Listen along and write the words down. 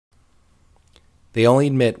They only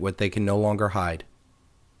admit what they can no longer hide.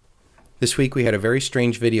 This week we had a very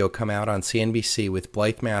strange video come out on CNBC with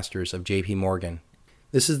Blythe Masters of JP Morgan.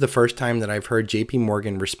 This is the first time that I've heard JP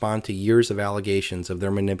Morgan respond to years of allegations of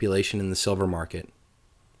their manipulation in the silver market.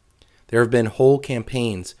 There have been whole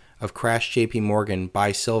campaigns of crash JP Morgan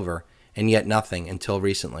buy silver, and yet nothing until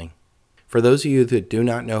recently. For those of you that do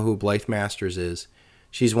not know who Blythe Masters is,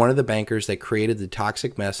 she's one of the bankers that created the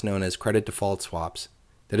toxic mess known as credit default swaps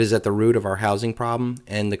that is at the root of our housing problem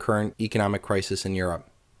and the current economic crisis in Europe.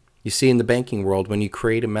 You see, in the banking world, when you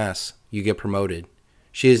create a mess, you get promoted.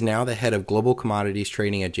 She is now the head of global commodities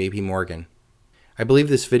trading at JP Morgan. I believe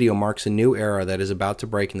this video marks a new era that is about to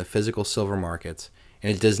break in the physical silver markets,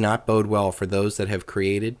 and it does not bode well for those that have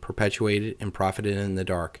created, perpetuated, and profited in the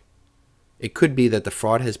dark. It could be that the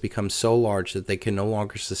fraud has become so large that they can no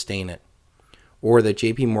longer sustain it, or that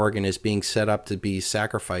JP Morgan is being set up to be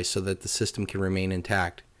sacrificed so that the system can remain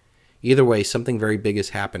intact. Either way, something very big is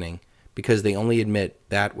happening, because they only admit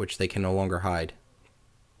that which they can no longer hide.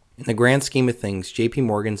 In the grand scheme of things, JP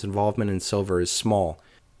Morgan's involvement in silver is small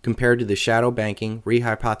compared to the shadow banking,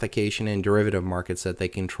 rehypothecation, and derivative markets that they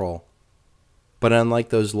control. But unlike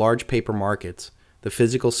those large paper markets, the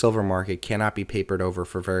physical silver market cannot be papered over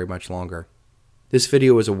for very much longer. This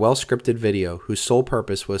video was a well-scripted video whose sole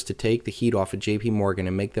purpose was to take the heat off of JP Morgan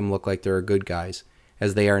and make them look like they're good guys,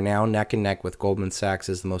 as they are now neck and neck with Goldman Sachs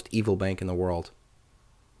as the most evil bank in the world.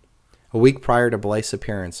 A week prior to Blythe's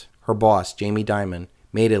appearance, her boss, Jamie Dimon,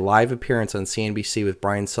 made a live appearance on CNBC with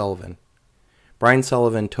Brian Sullivan. Brian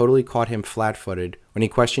Sullivan totally caught him flat-footed when he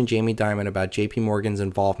questioned Jamie Dimon about JP Morgan's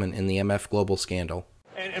involvement in the MF Global scandal.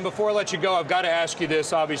 And before I let you go, I've got to ask you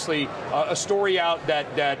this, obviously, a story out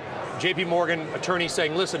that JP Morgan attorney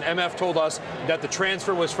saying, listen, MF told us that the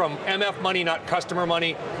transfer was from MF money, not customer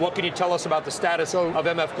money. What can you tell us about the status of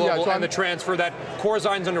MF Global and the transfer that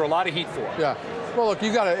Corzine's under a lot of heat for? Yeah. Well, look,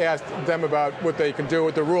 you got to ask them about what they can do,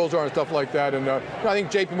 what the rules are and stuff like that. And I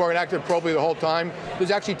think JP Morgan acted appropriately the whole time.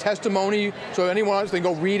 There's actually testimony, so anyone else, they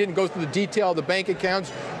can go read it and go through the detail of the bank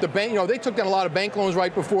accounts. The bank, they took down a lot of bank loans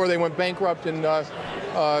right before they went bankrupt. And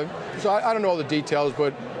so I don't know all the details,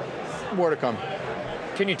 but more to come.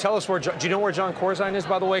 Can you tell us do you know where John Corzine is,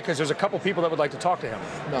 by the way? Because there's a couple people that would like to talk to him.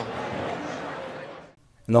 No.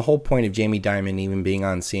 And the whole point of Jamie Dimon even being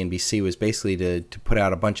on CNBC was basically to put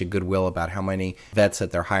out a bunch of goodwill about how many vets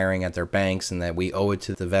that they're hiring at their banks and that we owe it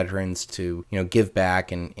to the veterans to, give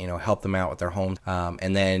back and, help them out with their homes.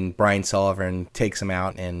 And then Brian Sullivan takes him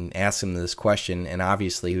out and asks him this question, and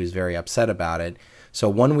obviously he was very upset about it. So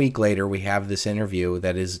 1 week later, we have this interview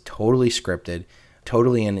that is totally scripted,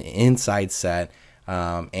 totally an inside set.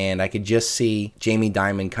 And I could just see Jamie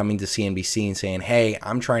Dimon coming to CNBC and saying, hey,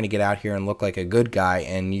 I'm trying to get out here and look like a good guy,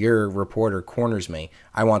 and your reporter corners me.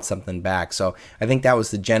 I want something back. So I think that was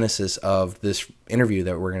the genesis of this interview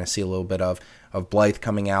that we're going to see a little bit of Blythe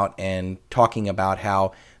coming out and talking about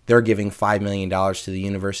how they're giving $5 million to the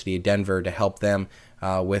University of Denver to help them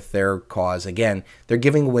with their cause. Again, they're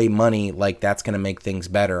giving away money like that's going to make things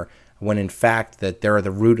better, when in fact that they're the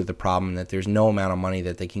root of the problem, that there's no amount of money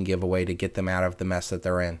that they can give away to get them out of the mess that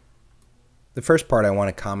they're in. The first part I want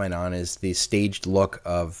to comment on is the staged look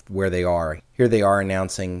of where they are. Here they are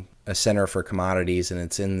announcing a Center for Commodities, and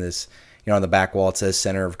it's in this, on the back wall it says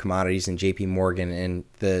Center of Commodities in JP Morgan, and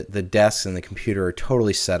the desks and the computer are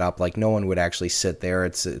totally set up like no one would actually sit there.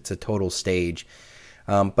 It's a total stage.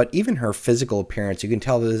 But even her physical appearance, you can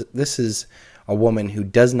tell this is a woman who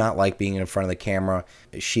does not like being in front of the camera.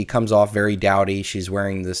 She comes off very dowdy. She's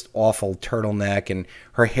wearing this awful turtleneck, and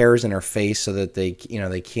her hair's in her face so that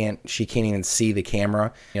she can't even see the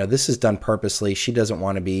camera. This is done purposely. She doesn't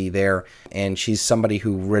want to be there, and she's somebody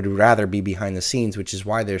who would rather be behind the scenes, which is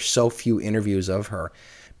why there's so few interviews of her.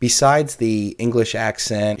 Besides the English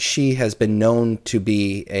accent, she has been known to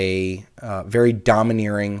be a very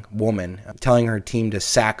domineering woman, telling her team to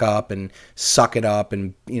sack up and suck it up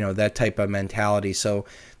and, that type of mentality. So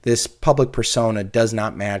this public persona does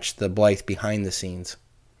not match the Blythe behind the scenes.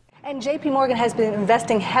 And JP Morgan has been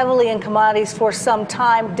investing heavily in commodities for some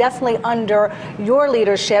time, definitely under your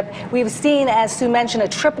leadership. We've seen, as Sue mentioned, a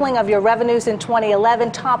tripling of your revenues in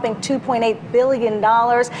 2011, topping $2.8 billion.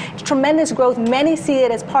 Tremendous growth. Many see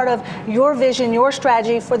it as part of your vision, your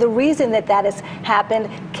strategy for the reason that has happened.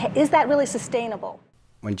 Is that really sustainable?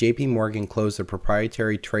 When JP Morgan closed their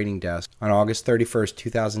proprietary trading desk on August 31st,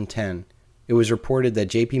 2010, it was reported that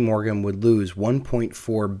JP Morgan would lose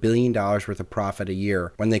 $1.4 billion worth of profit a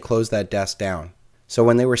year when they closed that desk down. So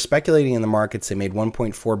when they were speculating in the markets, they made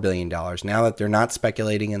 $1.4 billion. Now that they're not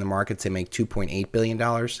speculating in the markets, they make $2.8 billion.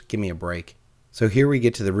 Give me a break. So here we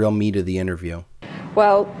get to the real meat of the interview.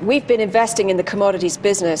 Well, we've been investing in the commodities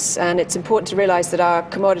business, and it's important to realize that our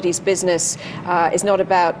commodities business is not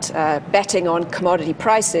about betting on commodity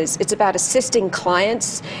prices. It's about assisting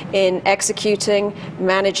clients in executing,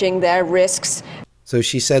 managing their risks. So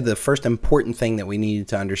she said the first important thing that we needed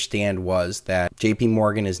to understand was that JP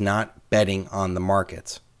Morgan is not betting on the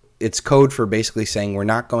markets. It's code for basically saying we're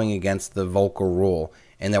not going against the Volcker rule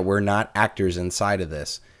and that we're not actors inside of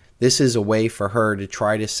this. This is a way for her to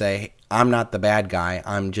try to say, I'm not the bad guy,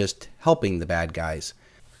 I'm just helping the bad guys.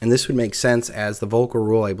 And this would make sense as the Volcker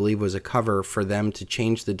rule, I believe, was a cover for them to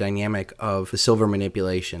change the dynamic of the silver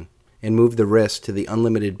manipulation and move the risk to the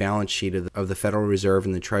unlimited balance sheet of the Federal Reserve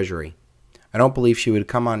and the Treasury. I don't believe she would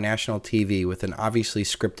come on national TV with an obviously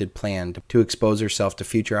scripted plan to expose herself to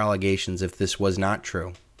future allegations if this was not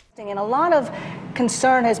true. And a lot of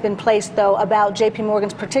concern has been placed, though, about JP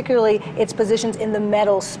Morgan's, particularly its positions in the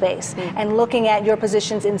metals space. And looking at your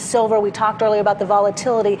positions in silver, we talked earlier about the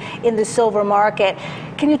volatility in the silver market.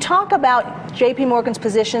 Can you talk about JP Morgan's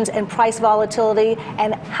positions and price volatility,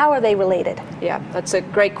 and how are they related? Yeah, that's a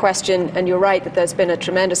great question, and you're right that there's been a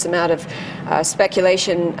tremendous amount of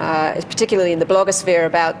speculation, particularly in the blogosphere,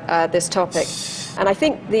 about this topic. And I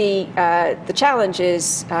think the challenge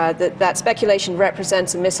is that speculation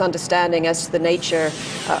represents a misunderstanding as to the nature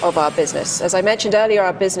of our business. As I mentioned earlier,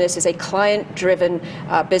 our business is a client-driven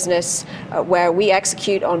business where we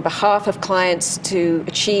execute on behalf of clients to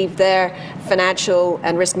achieve their financial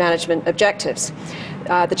and risk management objectives.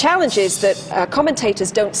 The challenge is that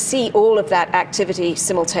commentators don't see all of that activity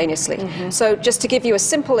simultaneously. So just to give you a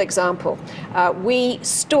simple example, we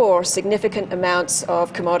store significant amounts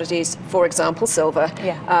of commodities, for example, silver,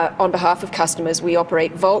 on behalf of customers. We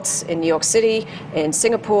operate vaults in New York City, in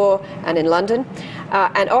Singapore, and in London.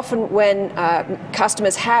 And often when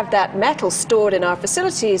customers have that metal stored in our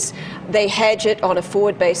facilities, they hedge it on a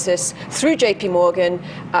forward basis through JP Morgan,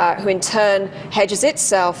 who in turn hedges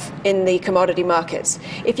itself in the commodity markets.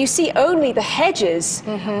 If you see only the hedges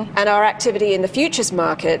and our activity in the futures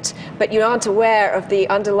market, but you aren't aware of the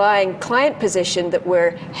underlying client position that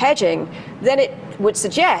we're hedging, then it would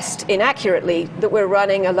suggest inaccurately that we're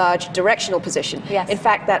running a large directional position. In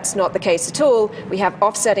fact, that's not the case at all. We have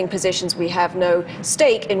offsetting positions. We have no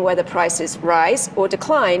stake in whether prices rise or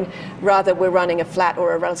decline. Rather, we're running a flat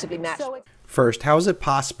or a relatively matched. First, how is it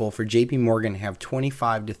possible for JP Morgan to have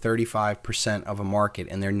 25 to 35% of a market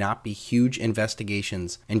and there not be huge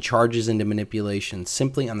investigations and charges into manipulation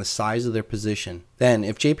simply on the size of their position? Then,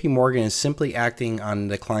 if JP Morgan is simply acting on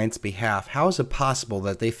the client's behalf, how is it possible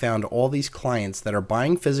that they found all these clients that are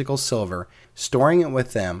buying physical silver, storing it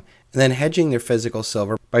with them, and then hedging their physical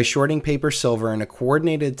silver by shorting paper silver in a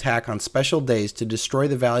coordinated attack on special days to destroy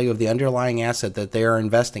the value of the underlying asset that they are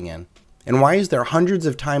investing in? And why is there hundreds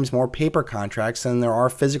of times more paper contracts than there are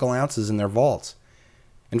physical ounces in their vaults?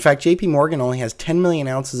 In fact, JP Morgan only has 10 million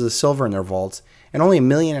ounces of silver in their vaults, and only 1.5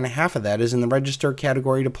 million of that is in the registered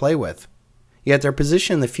category to play with. Yet their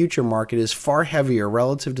position in the future market is far heavier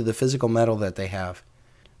relative to the physical metal that they have.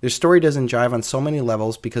 Their story doesn't jive on so many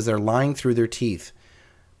levels because they're lying through their teeth.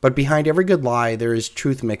 But behind every good lie, there is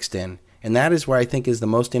truth mixed in, and that is what I think is the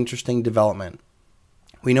most interesting development.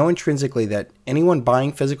 We know intrinsically that anyone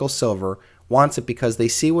buying physical silver wants it because they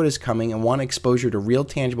see what is coming and want exposure to real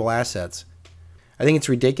tangible assets. I think it's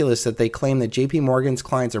ridiculous that they claim that JP Morgan's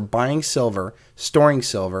clients are buying silver, storing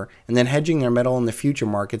silver, and then hedging their metal in the future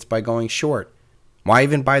markets by going short. Why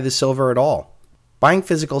even buy the silver at all? Buying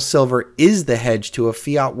physical silver is the hedge to a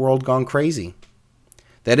fiat world gone crazy.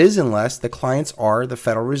 That is, unless the clients are the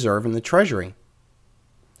Federal Reserve and the Treasury.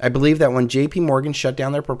 I believe that when JP Morgan shut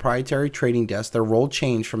down their proprietary trading desk, their role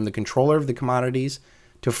changed from the controller of the commodities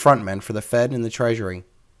to frontmen for the Fed and the Treasury.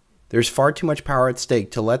 There's far too much power at stake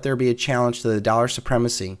to let there be a challenge to the dollar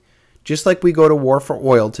supremacy. Just like we go to war for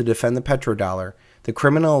oil to defend the petrodollar, the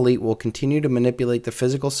criminal elite will continue to manipulate the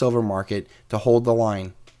physical silver market to hold the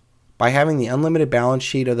line. By having the unlimited balance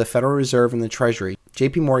sheet of the Federal Reserve and the Treasury,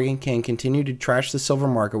 JP Morgan can continue to trash the silver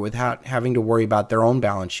market without having to worry about their own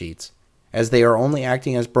balance sheets, as they are only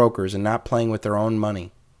acting as brokers and not playing with their own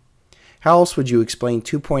money. How else would you explain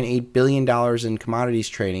 $2.8 billion in commodities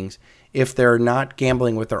tradings if they're not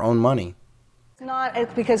gambling with their own money? It's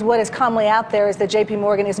not, because what is commonly out there is that JP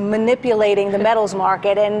Morgan is manipulating the metals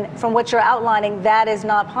market, and from what you're outlining, that is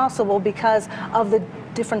not possible because of the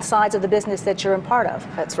different sides of the business that you're a part of.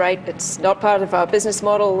 That's right. It's not part of our business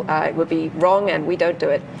model. It would be wrong, and we don't do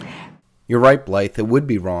it. You're right, Blythe. It would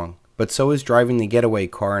be wrong. But so is driving the getaway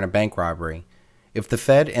car in a bank robbery. If the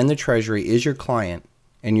Fed and the Treasury is your client,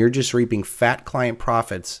 and you're just reaping fat client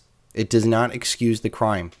profits, it does not excuse the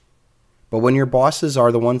crime. But when your bosses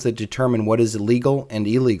are the ones that determine what is legal and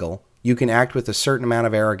illegal, you can act with a certain amount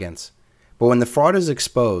of arrogance. But when the fraud is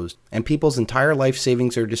exposed and people's entire life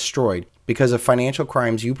savings are destroyed because of financial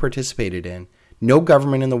crimes you participated in, no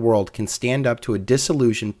government in the world can stand up to a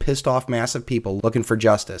disillusioned, pissed off mass of people looking for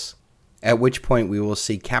justice, at which point we will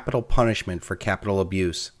see capital punishment for capital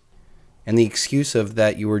abuse. And the excuse of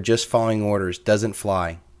that you were just following orders doesn't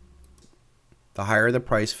fly. The higher the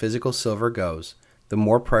price physical silver goes, the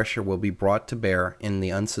more pressure will be brought to bear in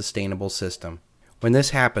the unsustainable system. When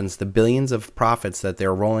this happens, the billions of profits that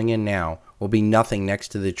they're rolling in now will be nothing next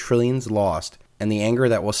to the trillions lost and the anger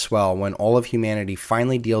that will swell when all of humanity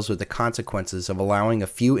finally deals with the consequences of allowing a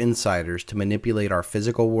few insiders to manipulate our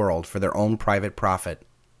physical world for their own private profit.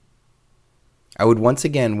 I would once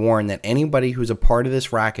again warn that anybody who's a part of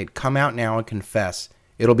this racket come out now and confess.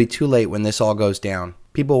 It'll be too late when this all goes down.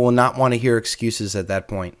 People will not want to hear excuses at that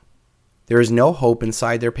point. There is no hope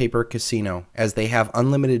inside their paper casino, as they have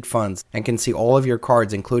unlimited funds and can see all of your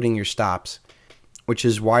cards including your stops, which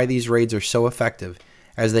is why these raids are so effective,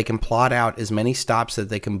 as they can plot out as many stops that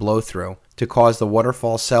they can blow through to cause the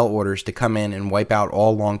waterfall sell orders to come in and wipe out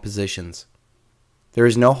all long positions. There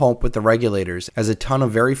is no hope with the regulators, as a ton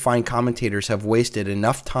of very fine commentators have wasted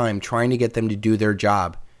enough time trying to get them to do their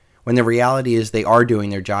job, when the reality is they are doing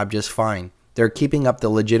their job just fine. They're keeping up the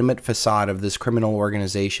legitimate facade of this criminal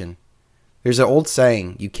organization. There's an old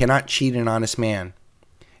saying, you cannot cheat an honest man,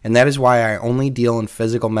 and that is why I only deal in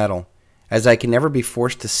physical metal, as I can never be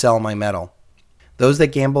forced to sell my metal. Those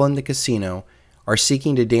that gamble in the casino are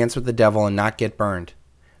seeking to dance with the devil and not get burned.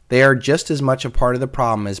 They are just as much a part of the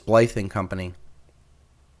problem as Blythe & Company.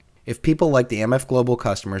 If people like the MF Global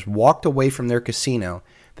customers walked away from their casino,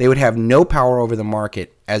 they would have no power over the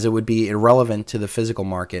market, as it would be irrelevant to the physical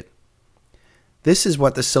market. This is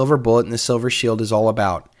what the Silver Bullet and the Silver Shield is all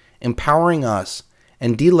about, empowering us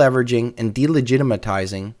and deleveraging and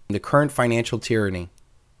delegitimatizing the current financial tyranny.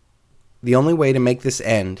 The only way to make this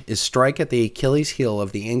end is strike at the Achilles heel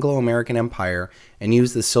of the Anglo-American Empire and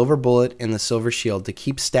use the Silver Bullet and the Silver Shield to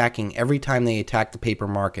keep stacking every time they attack the paper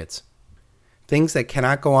markets. Things that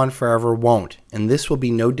cannot go on forever won't, and this will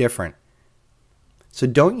be no different. So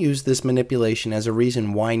don't use this manipulation as a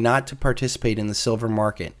reason why not to participate in the silver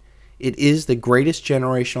market. It is the greatest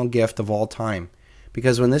generational gift of all time,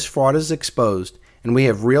 because when this fraud is exposed and we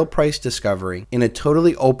have real price discovery in a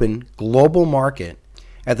totally open global market,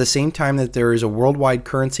 at the same time that there is a worldwide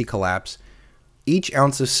currency collapse, each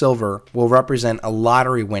ounce of silver will represent a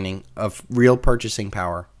lottery winning of real purchasing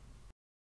power.